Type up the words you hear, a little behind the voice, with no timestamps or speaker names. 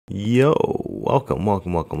Yo, welcome.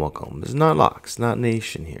 It's not Locks, not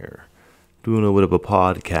Nation here. Doing a little bit of a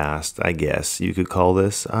podcast, I guess you could call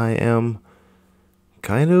this. I am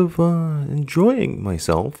kind of enjoying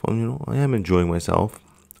myself. I am enjoying myself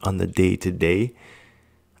on the day to day.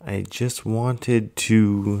 I just wanted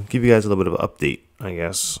to give you guys a little bit of an update, I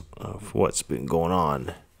guess, of what's been going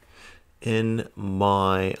on in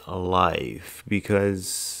my life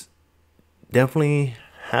because definitely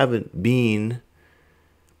haven't been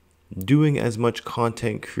doing as much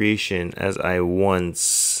content creation as I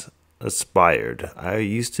once aspired. I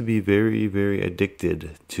used to be very, very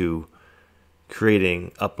addicted to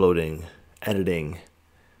creating, uploading, editing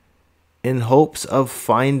in hopes of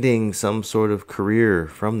finding some sort of career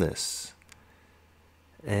from this.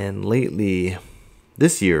 And lately,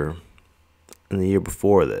 this year, and the year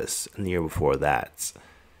before this, and the year before that,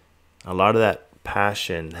 a lot of that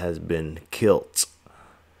passion has been killed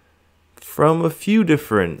from a few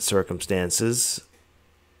different circumstances,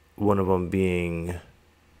 one of them being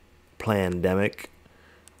pandemic,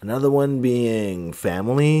 another one being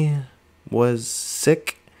family was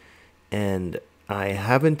sick, and I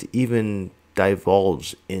haven't even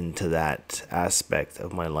divulged into that aspect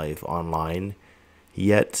of my life online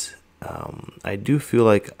yet. I do feel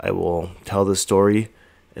like I will tell the story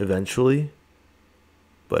eventually,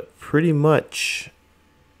 but pretty much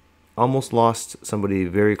almost lost somebody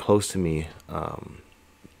very close to me,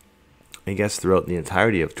 I guess throughout the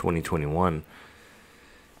entirety of 2021,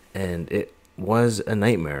 and it was a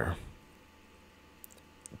nightmare.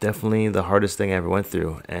 Definitely the hardest thing I ever went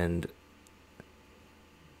through, and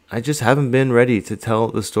I just haven't been ready to tell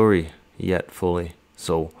the story yet fully.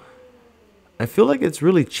 So I feel like it's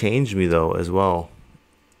really changed me though as well,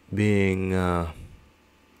 being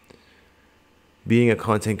being a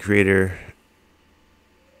content creator.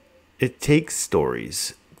 It takes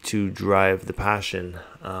stories to drive the passion,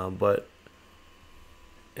 but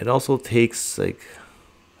it also takes like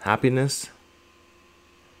happiness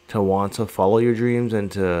to want to follow your dreams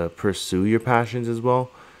and to pursue your passions as well.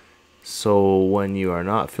 So when you are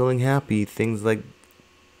not feeling happy, things like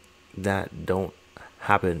that don't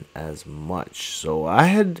happen as much. So I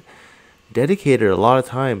had dedicated a lot of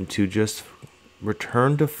time to just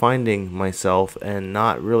return to finding myself and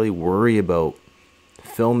not really worry about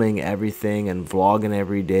filming everything and vlogging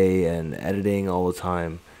every day and editing all the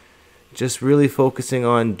time. Just really focusing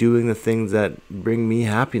on doing the things that bring me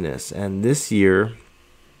happiness. And this year,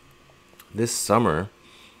 this summer,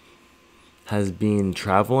 has been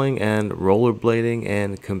traveling and rollerblading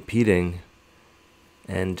and competing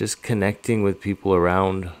and just connecting with people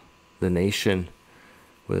around the nation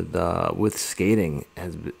with skating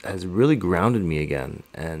has really grounded me again.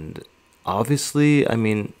 And obviously, I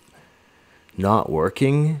mean, not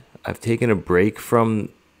working, I've taken a break from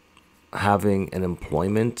having an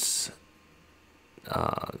employment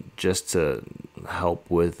just to help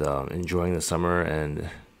with enjoying the summer and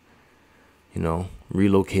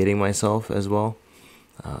relocating myself as well.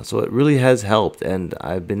 So it really has helped, and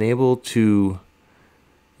I've been able to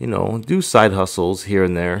do side hustles here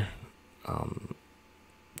and there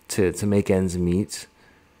to make ends meet,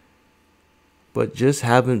 but just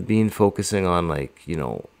haven't been focusing on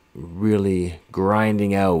really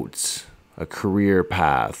grinding out a career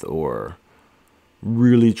path or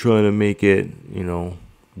really trying to make it,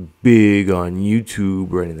 big on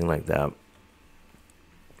YouTube or anything like that.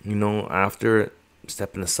 After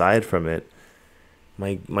stepping aside from it,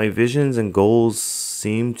 my visions and goals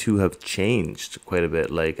seem to have changed quite a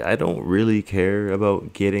bit. Like, I don't really care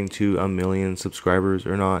about getting to 1 million subscribers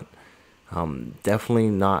or not. Definitely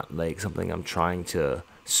not like something I'm trying to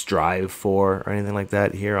strive for or anything like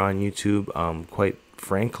that here on YouTube. Quite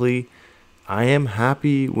frankly, I am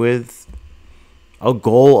happy with a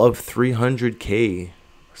goal of 300K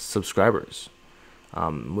subscribers,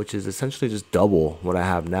 which is essentially just double what I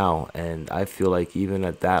have now. And I feel like even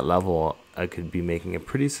at that level, I could be making a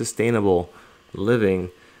pretty sustainable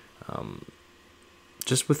living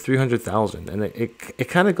just with 300,000. And it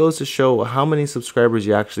kind of goes to show how many subscribers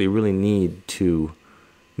you actually really need to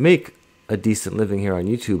make a decent living here on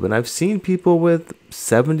YouTube. And I've seen people with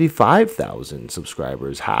 75,000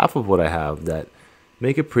 subscribers, half of what I have, that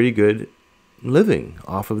make a pretty good living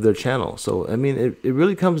off of their channel. So I mean, it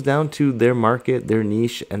really comes down to their market, their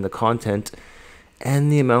niche, and the content, and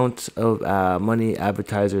the amount of money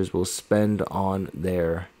advertisers will spend on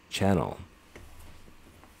their channel.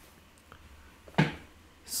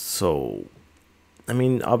 So I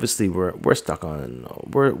mean, obviously we're stuck on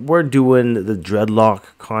we're doing the dreadlock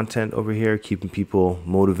content over here, keeping people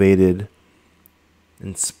motivated,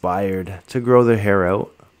 inspired to grow their hair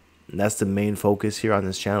out. And that's the main focus here on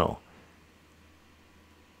this channel.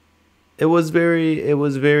 it was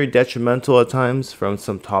very detrimental at times from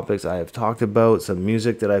some topics I have talked about, some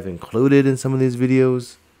music that I've included in some of these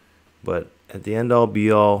videos. But at the end all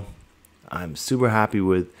be all, I'm super happy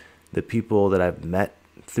with the people that I've met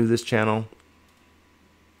through this channel.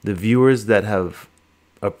 The viewers that have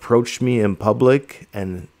approached me in public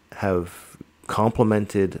and have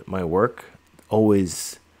complimented my work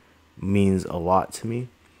always means a lot to me.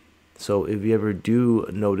 So if you ever do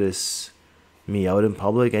notice me out in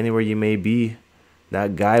public, anywhere you may be,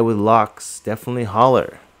 that guy with locks, definitely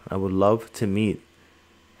holler. I would love to meet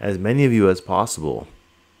as many of you as possible.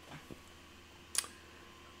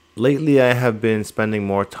 Lately, I have been spending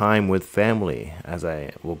more time with family, as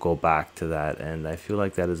I will go back to that, and I feel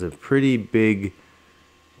like that is a pretty big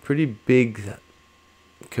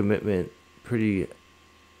commitment, pretty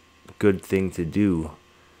good thing to do,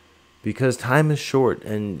 because time is short,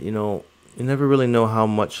 and you never really know how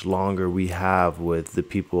much longer we have with the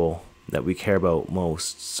people that we care about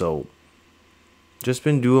most. So just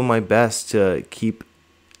been doing my best to keep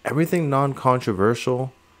everything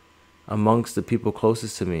non-controversial amongst the people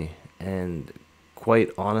closest to me, and quite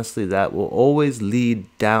honestly, that will always lead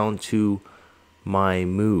down to my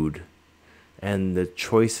mood and the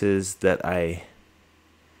choices that I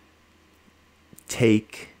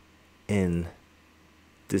take in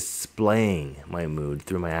displaying my mood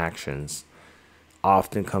through my actions.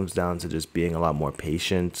 Often comes down to just being a lot more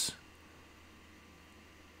patient,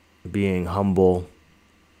 being humble,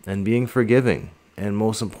 and being forgiving, and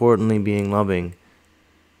most importantly, being loving,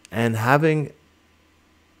 and having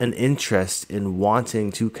an interest in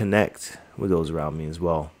wanting to connect with those around me as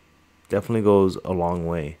well. Definitely goes a long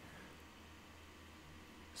way.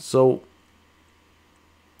 So,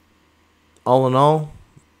 all in all,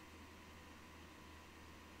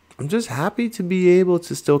 I'm just happy to be able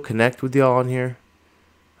to still connect with y'all on here.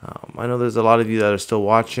 I know there's a lot of you that are still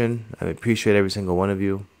watching. I appreciate every single one of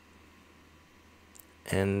you.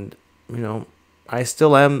 And, I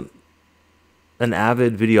still am an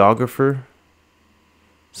avid videographer.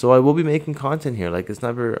 So I will be making content here. Like, it's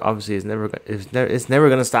never gonna stop. It's never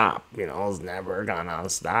gonna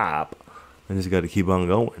stop. I just got to keep on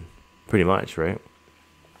going, pretty much, right?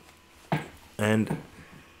 And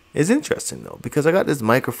it's interesting though, because I got this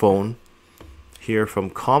microphone here from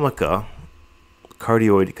Comica,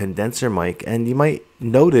 cardioid condenser mic, and you might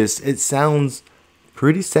notice it sounds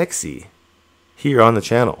pretty sexy here on the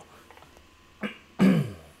channel.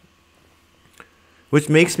 Which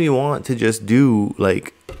makes me want to just do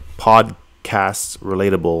like podcasts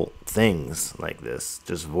relatable things like this.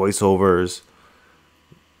 Just voiceovers,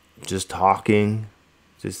 just talking,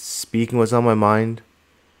 just speaking what's on my mind,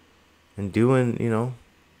 and doing,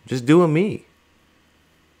 just doing me.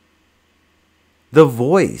 The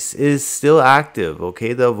voice is still active,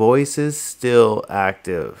 okay? The voice is still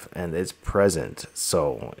active and it's present.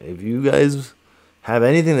 So if you guys have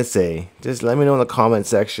anything to say, just let me know in the comment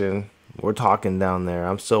section. We're talking down there.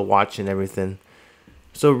 I'm still watching everything.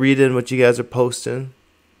 Still reading what you guys are posting.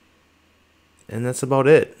 And that's about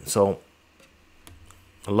it. So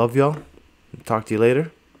I love y'all. Talk to you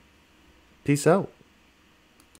later. Peace out.